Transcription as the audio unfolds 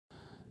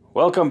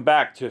Welcome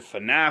back to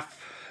FNAF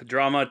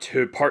Drama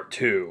Part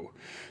 2,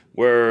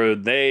 where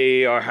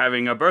they are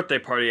having a birthday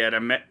party at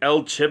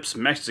El Chip's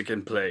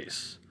Mexican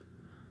place.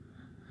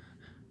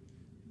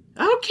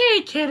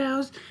 Okay,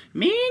 kiddos,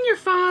 me and your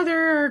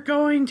father are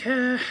going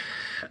to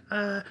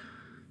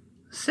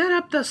set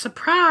up the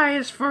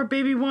surprise for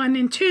baby 1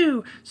 and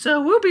 2,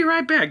 so we'll be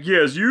right back.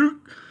 Yes,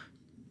 you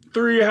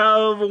three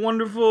have a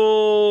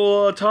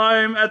wonderful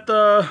time at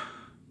the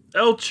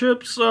El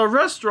Chip's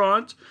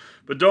restaurant.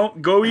 But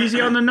don't go easy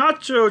on the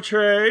nacho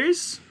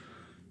trays.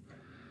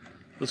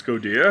 Let's go,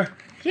 dear.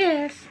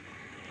 Yes.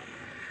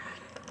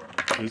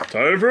 It's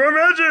time for a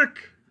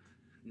magic.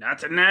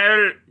 Not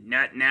now,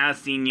 not now,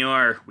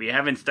 senor. We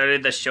haven't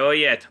started the show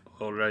yet.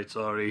 All right,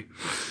 sorry.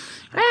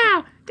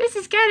 Wow, this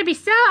is gonna be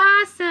so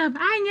awesome.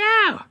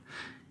 I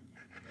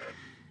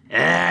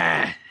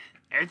know.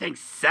 Everything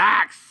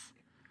sucks.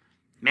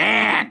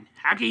 Man,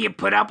 how can you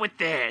put up with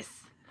this?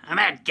 Oh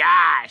my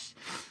gosh.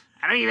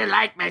 I don't even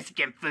like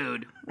Mexican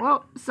food.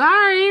 Well,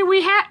 sorry,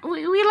 we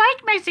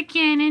like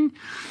Mexican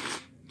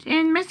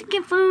and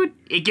Mexican food.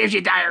 It gives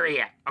you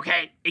diarrhea,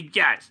 okay? It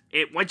does.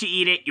 Once you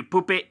eat it, you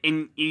poop it,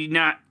 and you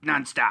not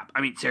nonstop. I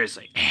mean,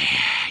 seriously.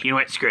 You know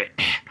what? Screw it.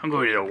 I'm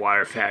going to the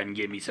water fountain and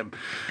get me some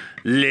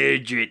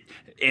legit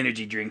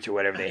energy drinks or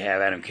whatever they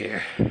have. I don't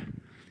care.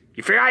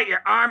 You forgot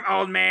your arm,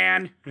 old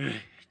man.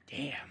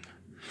 Damn.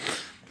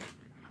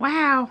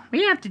 Wow,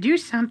 we have to do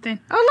something.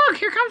 Oh, look,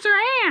 here comes our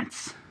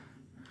aunts.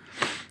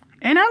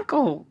 And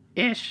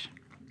uncle-ish.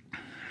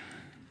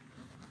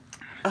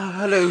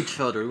 Hello,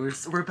 children.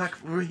 We're back.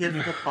 We're here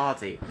for the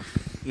party.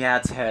 Yeah,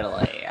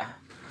 totally.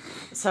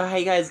 So, how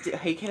you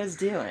kiddos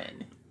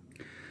doing?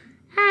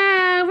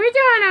 We're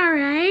doing all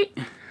right.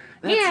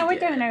 That's we're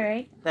good. doing all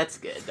right. That's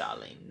good,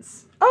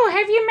 darlings. Oh,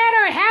 have you met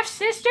our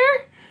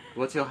half-sister?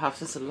 What's your half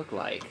sister look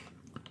like?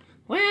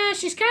 Well,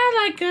 she's kind of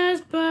like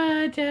us,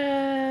 but,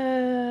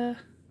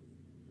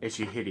 Is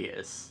she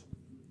hideous?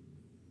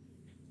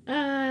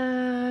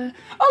 Oh,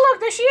 look,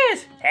 there she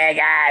is. Hey,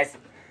 guys.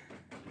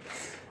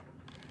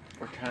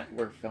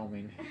 We're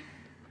filming.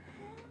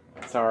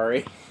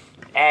 Sorry.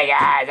 Hey,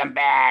 guys, I'm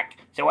back.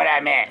 So what did I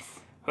miss?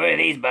 Who are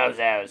these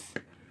bozos?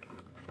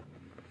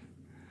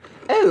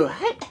 Oh,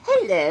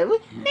 hello.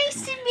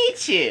 Nice to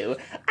meet you.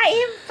 I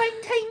am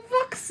Funtime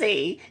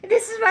Foxy.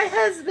 This is my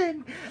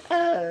husband,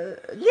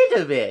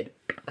 Little Bit.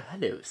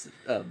 Hello,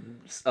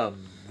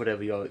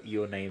 whatever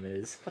your name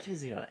is. What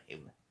is your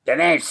name? The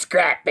name's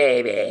Scrap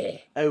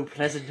Baby. Oh,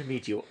 pleasant to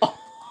meet you.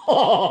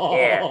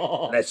 Here,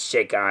 let's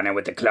shake on it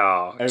with the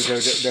claw. Oh, no,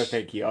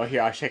 thank you. Oh,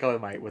 here, I'll shake on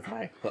with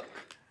my hook.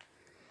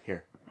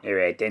 Here. All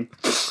right, then.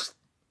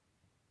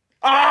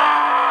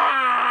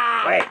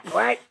 Ah! Wait,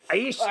 what? Are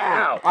you sure?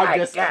 Oh, I'm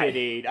just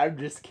kidding. I'm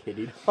just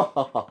kidding.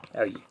 Oh,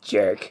 you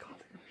jerk.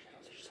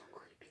 They're so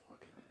creepy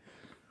looking.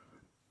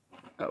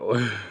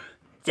 Oh.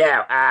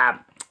 So,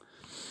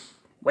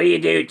 what do you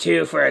do,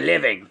 too, for a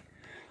living?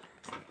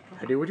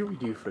 What do we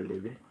do for a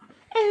living?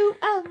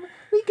 Oh,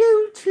 we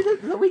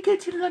go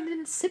to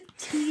London, sip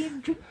tea,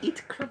 and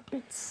eat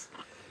crumpets.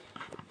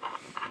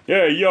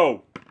 Hey,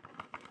 yo.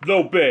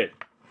 Little bit.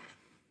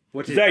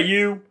 Is that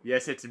you?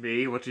 Yes, it's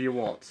me. What do you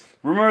want?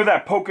 Remember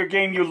that poker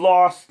game you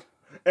lost?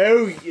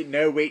 Oh,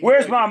 no, wait.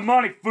 Where's my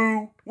money,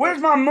 fool? Where's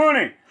my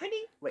money?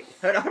 Honey, wait,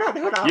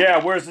 hold on.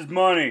 Yeah, where's his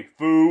money,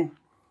 fool?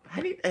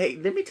 Honey, hey,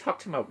 let me talk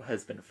to my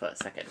husband for a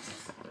second.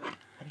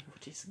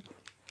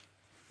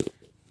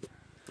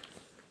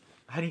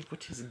 Honey,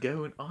 what is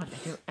going on?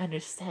 I don't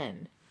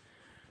understand.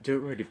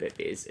 Don't worry,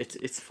 babies.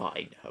 It's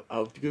fine.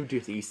 I'll go do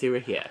it. You stay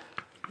right here.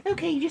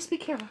 Okay, just be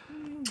careful.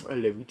 I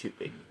love you too,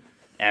 baby.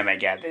 Oh my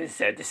god, this is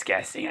so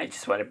disgusting. I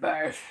just want to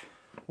barf.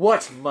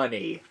 What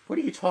money? What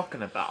are you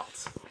talking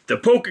about? The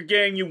poker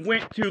game you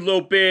went to,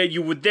 little bit.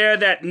 You were there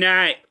that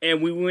night, and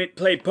we went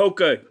play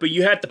poker, but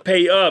you had to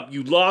pay up.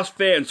 You lost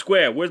fair and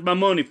square. Where's my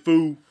money,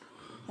 fool?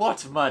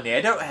 What money?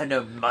 I don't have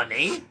no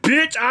money.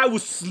 Bitch, I will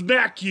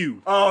smack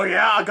you. Oh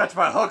yeah, I got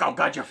my hook. I'll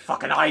gut your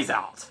fucking eyes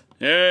out.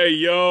 Hey,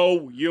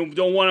 yo, you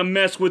don't want to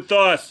mess with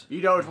us. You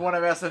don't want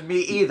to mess with me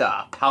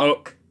either,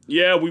 punk.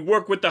 Yeah, we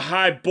work with the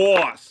high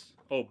boss.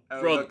 Oh,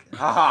 brother.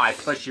 Haha, I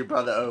pushed your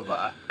brother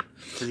over.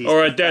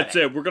 Alright, that's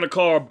it. We're gonna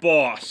call our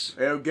boss.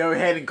 Oh, go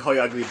ahead and call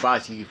your ugly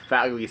boss, you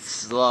fat ugly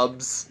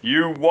slubs.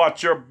 You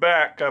watch your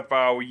back if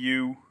I were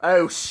you.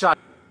 Oh, shut.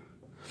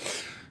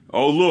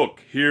 Oh,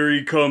 look, here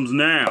he comes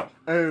now.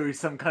 Oh,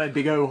 some kind of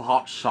big old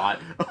hot shot.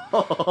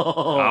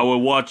 I would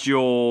watch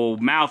your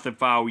mouth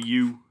if I were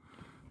you.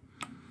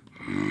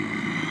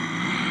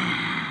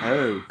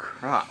 Oh,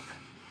 crap.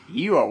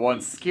 You are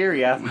one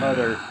scary-ass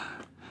mother.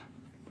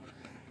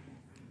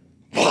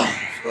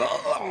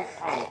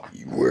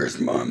 Where's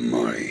my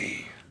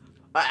money?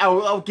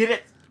 I'll get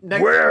it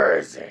next... Where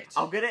is it?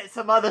 I'll get it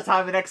some other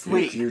time next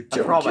week. If you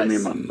don't give me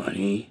my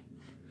money,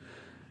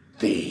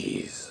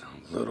 these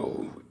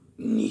little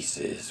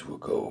nieces will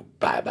go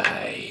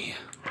bye-bye.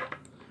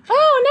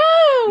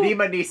 Oh, no! Leave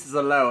my nieces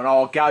alone.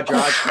 I'll gouge your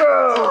eyes.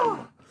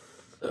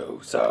 Oh,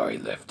 sorry,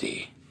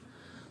 Lefty.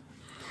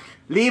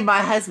 Leave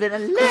my husband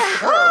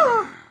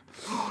alone.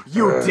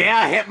 You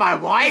dare hit my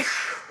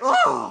wife?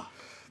 Oh.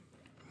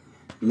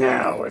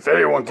 Now, if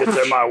anyone gets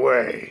in my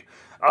way,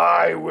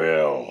 I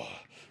will.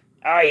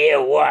 Oh,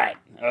 you what?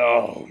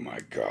 Oh my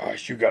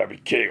gosh, you gotta be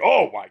kidding.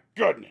 Oh my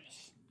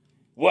goodness.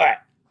 What?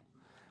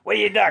 What are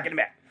you talking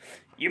about?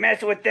 You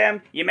mess with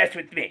them, you mess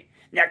with me.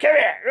 Now come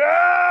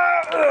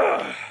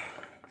here.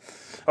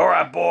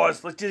 Alright,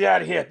 boys, let's get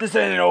out of here. This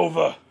ain't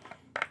over.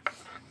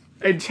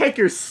 And take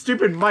your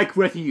stupid mic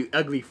with you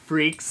ugly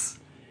freaks.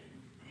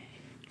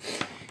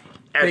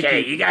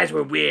 Okay, you guys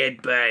were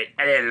weird, but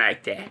I didn't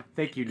like that.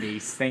 Thank you,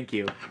 niece. Thank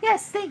you.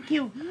 Yes, thank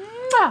you.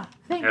 Mwah.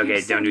 Thank you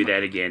Okay, so don't do much.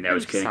 that again. That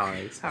was kidding.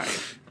 Sorry.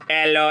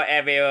 Hello,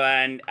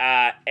 everyone.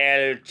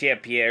 El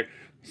Chip here,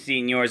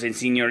 senors and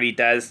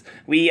senoritas.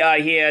 We are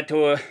here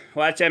to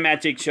watch a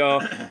magic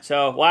show.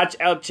 So watch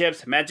El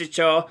Chip's magic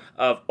show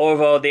of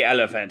Orvo the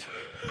Elephant.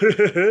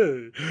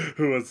 Who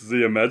wants to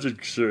see a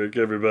magic trick,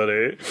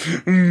 everybody?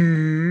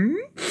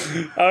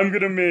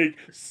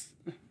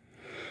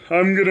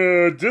 I'm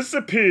gonna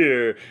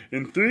disappear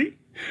in 3,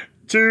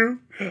 2,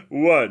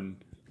 1.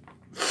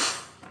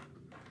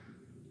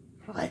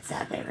 What's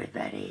up,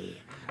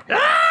 everybody?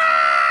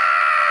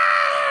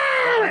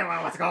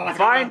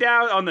 Find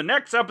out on the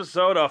next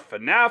episode of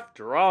FNAF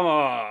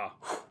Drama.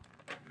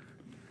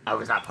 I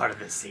was not part of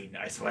this scene,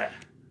 I swear.